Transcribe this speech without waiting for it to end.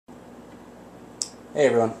Hey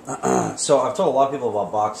everyone. So I've told a lot of people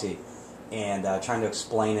about Boxee and trying to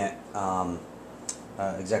explain it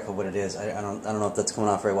exactly what it is. I don't know if that's coming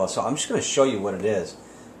off very well. So I'm just going to show you what it is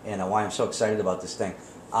and why I'm so excited about this thing.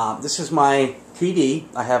 This is my TV.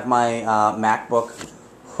 I have my MacBook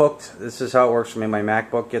hooked. This is how it works for me. My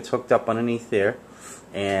MacBook gets hooked up underneath there,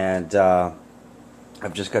 and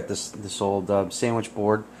I've just got this old sandwich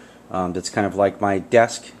board that's kind of like my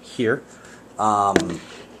desk here.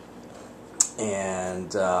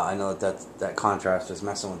 And I know that contrast is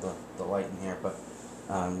messing with the light in here, but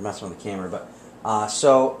messing with the camera. But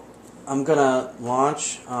so I'm gonna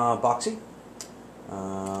launch Boxee.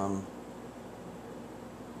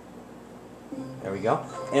 There we go.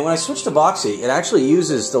 And when I switch to Boxee, it actually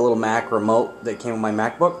uses the little Mac remote that came with my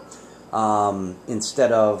MacBook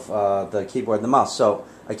instead of the keyboard and the mouse. So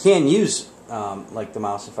I can use like the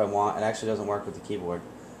mouse if I want. It actually doesn't work with the keyboard,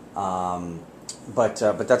 but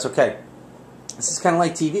that's okay. This is kind of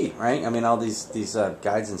like TV, right? I mean, all these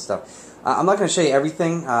guides and stuff. I'm not going to show you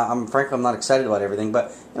everything. Frankly, I'm not excited about everything,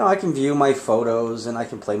 but I can view my photos and I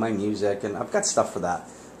can play my music, and I've got stuff for that.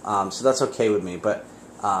 So that's okay with me. But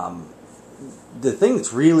the thing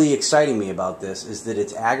that's really exciting me about this is that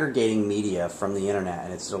it's aggregating media from the internet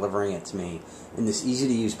and it's delivering it to me in this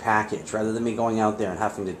easy-to-use package, rather than me going out there and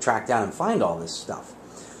having to track down and find all this stuff.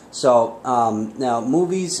 So now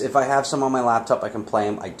movies, if I have some on my laptop, I can play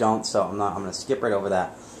them. I don't, so I'm going to skip right over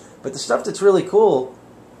that. But the stuff that's really cool,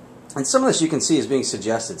 and some of this you can see is being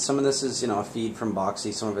suggested. Some of this is a feed from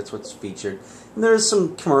Boxee. Some of it's what's featured. And there's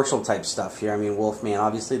some commercial type stuff here. I mean, Wolfman,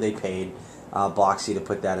 obviously they paid Boxee to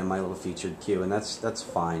put that in my little featured queue, and that's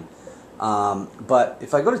fine. But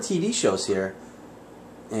if I go to TV shows here,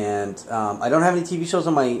 and I don't have any TV shows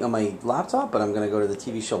on my laptop, but I'm going to go to the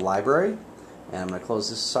TV show library. And I'm going to close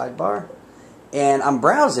this sidebar. And I'm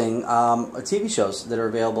browsing TV shows that are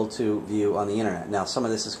available to view on the internet. Now, some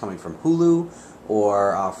of this is coming from Hulu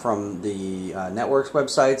or from the network's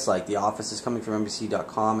websites, like The Office is coming from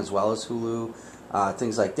NBC.com as well as Hulu,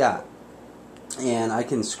 things like that. And I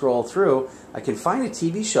can scroll through. I can find a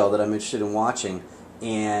TV show that I'm interested in watching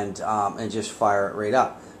and just fire it right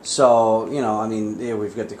up. So, I mean,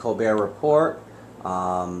 we've got the Colbert Report.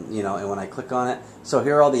 And when I click on it, so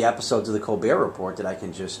here are all the episodes of the Colbert Report that I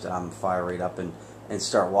can just fire right up and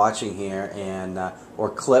start watching here, and or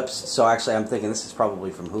clips. So actually, I'm thinking this is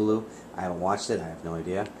probably from Hulu. I haven't watched it. I have no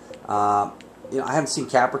idea. I haven't seen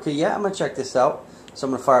Caprica yet. I'm gonna check this out. So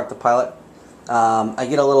I'm gonna fire up the pilot. I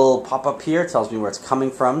get a little pop-up here. It tells me where it's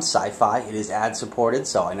coming from. Sci-Fi. It is ad-supported,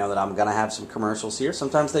 so I know that I'm gonna have some commercials here.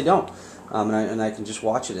 Sometimes they don't, and I can just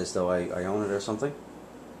watch it as though I own it or something.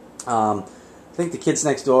 I think the kids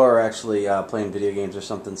next door are actually playing video games or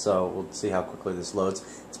something, so we'll see how quickly this loads.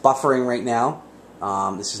 It's buffering right now.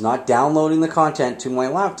 This is not downloading the content to my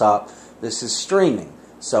laptop. This is streaming.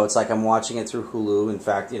 So it's like I'm watching it through Hulu. In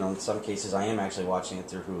fact, in some cases I am actually watching it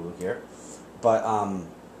through Hulu here. But and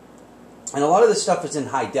a lot of this stuff is in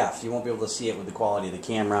high def. You won't be able to see it with the quality of the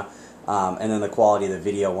camera, and then the quality of the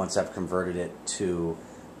video once I've converted it to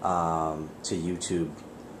YouTube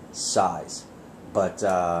size. But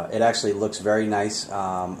it actually looks very nice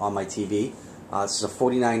on my TV. This is a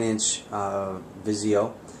 49-inch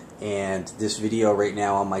Vizio, and this video right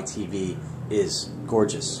now on my TV is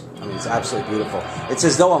gorgeous. I mean, it's absolutely beautiful. It's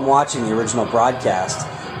as though I'm watching the original broadcast.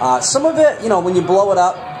 Some of it, when you blow it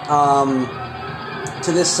up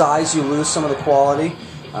to this size, you lose some of the quality.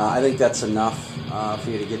 I think that's enough for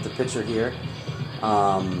you to get the picture here.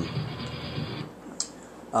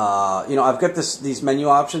 I've got these menu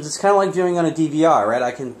options. It's kind of like viewing on a DVR, right?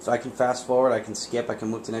 I can fast forward, I can skip, I can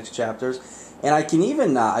move to next chapters, and I can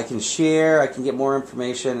even I can share, I can get more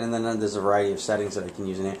information, and then there's a variety of settings that I can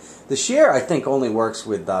use in here. The share I think only works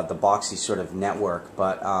with the Boxee sort of network,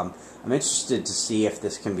 but I'm interested to see if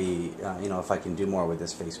this can be, if I can do more with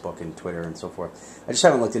this Facebook and Twitter and so forth. I just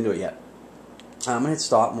haven't looked into it yet. I'm gonna hit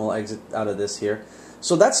stop and we'll exit out of this here.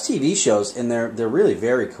 So that's TV shows, and they're really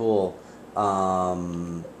very cool.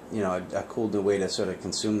 A cool new way to sort of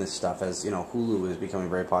consume this stuff, as Hulu is becoming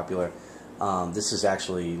very popular. This is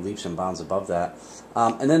actually leaps and bounds above that.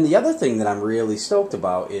 And then the other thing that I'm really stoked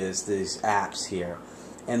about is these apps here,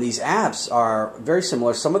 and these apps are very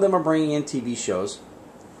similar. Some of them are bringing in TV shows.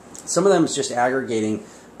 Some of them is just aggregating,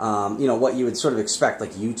 what you would sort of expect,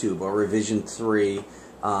 like YouTube or Revision 3,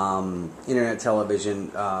 internet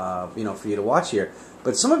television, for you to watch here.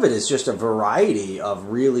 But some of it is just a variety of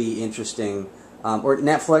really interesting, or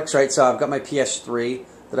Netflix, right? So I've got my PS3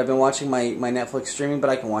 that I've been watching my Netflix streaming, but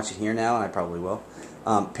I can watch it here now, and I probably will.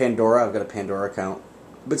 Pandora, I've got a Pandora account.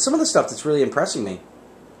 But some of the stuff that's really impressing me,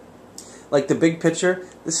 like the big picture,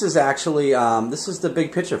 this is actually, this is the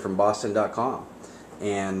big picture from Boston.com.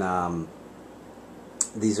 And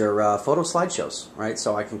these are photo slideshows, right?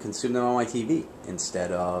 So I can consume them on my TV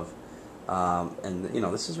instead of, and you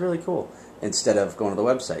know, this is really cool. Instead of going to the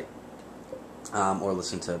website or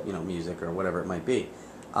listen to music or whatever it might be.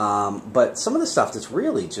 But some of the stuff that's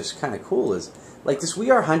really just kind of cool is like this We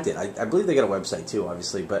Are Hunted. I believe they got a website too,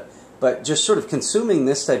 obviously, but just sort of consuming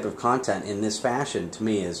this type of content in this fashion to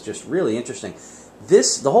me is just really interesting.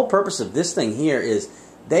 The whole purpose of this thing here is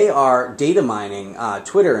they are data mining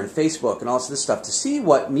Twitter and Facebook and all this stuff to see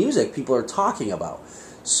what music people are talking about.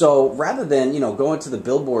 So rather than going to the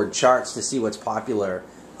Billboard charts to see what's popular,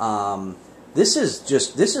 this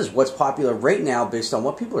is what's popular right now based on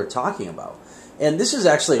what people are talking about. And this is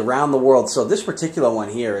actually around the world. So this particular one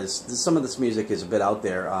here some of this music is a bit out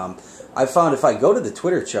there. I found if I go to the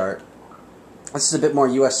Twitter chart, this is a bit more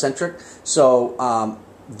US centric. So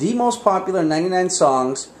the most popular 99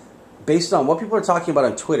 songs based on what people are talking about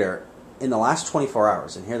on Twitter in the last 24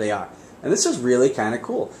 hours. And here they are. And this is really kind of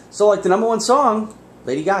cool. So like the #1 song,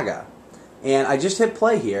 Lady Gaga. And I just hit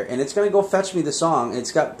play here, and it's going to go fetch me the song.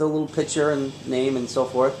 It's got the little picture and name and so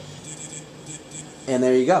forth. And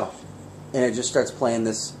there you go. And it just starts playing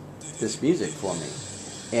this music for me.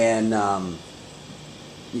 And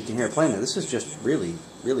you can hear it playing there. This is just really,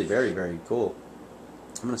 really very, very cool.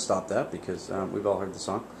 I'm going to stop that because we've all heard the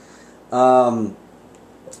song.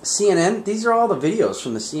 CNN, these are all the videos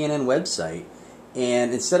from the CNN website.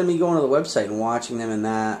 And instead of me going to the website and watching them in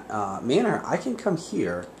that manner, I can come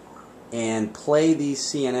here and play these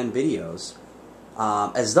CNN videos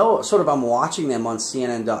as though sort of I'm watching them on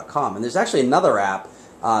CNN.com. And there's actually another app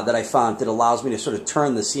that I found that allows me to sort of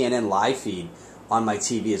turn the CNN live feed on my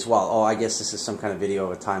TV as well. Oh, I guess this is some kind of video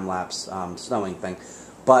of a time-lapse snowing thing.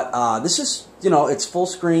 But this is, it's full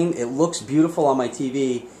screen. It looks beautiful on my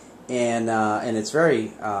TV, and it's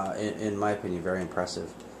very, in my opinion, very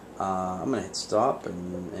impressive. I'm going to hit stop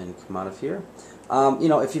and come out of here.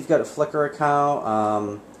 If you've got a Flickr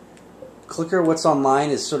account, Clicker What's Online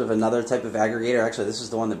is sort of another type of aggregator. Actually, this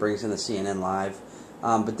is the one that brings in the CNN Live.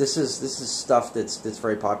 But this is stuff that's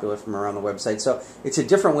very popular from around the website. So it's a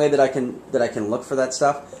different way that I can look for that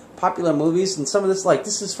stuff. Popular movies and some of this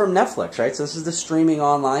is from Netflix, right? So this is the streaming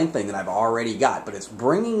online thing that I've already got, but it's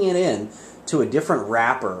bringing it in to a different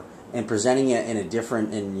wrapper and presenting it in a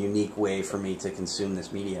different and unique way for me to consume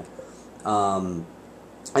this media. MLB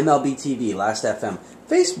TV, Last FM,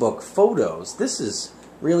 Facebook photos. This is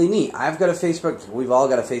really neat. I've got a Facebook. We've all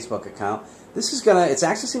got a Facebook account. It's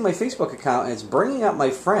accessing my Facebook account, and it's bringing up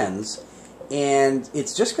my friends, and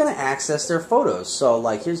it's just going to access their photos. So,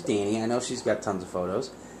 like, here's Danny. I know she's got tons of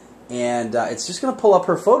photos. And it's just going to pull up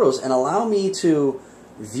her photos and allow me to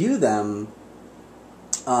view them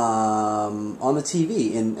on the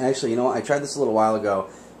TV. And actually, I tried this a little while ago,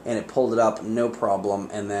 and it pulled it up, no problem.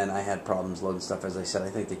 And then I had problems loading stuff, as I said. I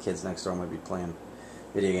think the kids next door might be playing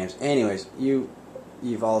video games. Anyways,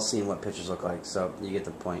 you've all seen what pictures look like, so you get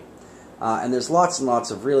the point. And there's lots and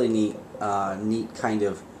lots of really neat kind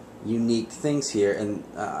of unique things here, and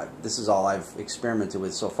this is all I've experimented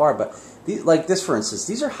with so far. But like this, for instance,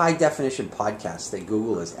 these are high-definition podcasts that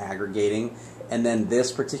Google is aggregating, and then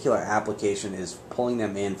this particular application is pulling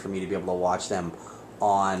them in for me to be able to watch them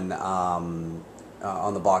on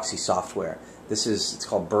the Boxee software. It's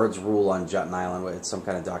called Birds Rule on Jutton Island. It's some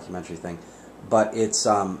kind of documentary thing, but it's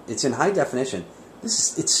in high definition.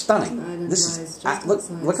 It's stunning.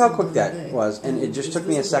 Look how quick that was, and it just took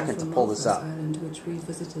me a second to pull this up.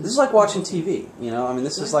 This is like watching TV, I mean,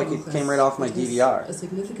 this is like it came right off my DVR.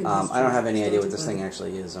 I don't have any idea what this thing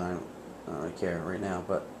actually is, and I don't really care right now,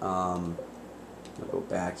 but I'll go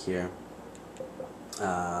back here.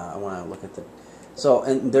 I want to look at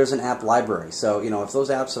and there's an app library. So, if those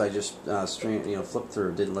apps that I just flipped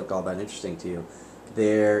through didn't look all that interesting to you,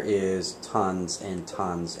 there is tons and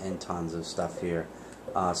tons and tons of stuff here.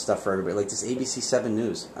 Stuff for everybody. Like this ABC 7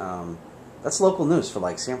 News. That's local news for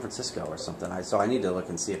like San Francisco or something. So I need to look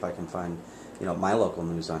and see if I can find, my local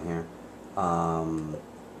news on here.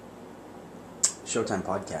 Showtime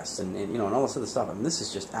podcasts and all this other stuff. I mean, this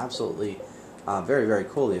is just absolutely very, very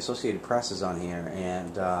cool. The Associated Press is on here,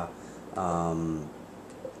 and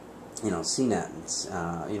CNET,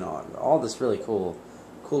 and, all this really cool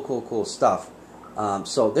stuff.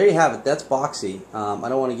 So there you have it. That's Boxee. I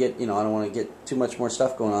don't want to get too much more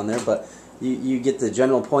stuff going on there, but you get the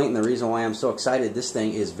general point and the reason why I'm so excited. This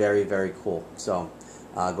thing is very, very cool. So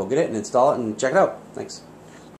go get it and install it and check it out. Thanks.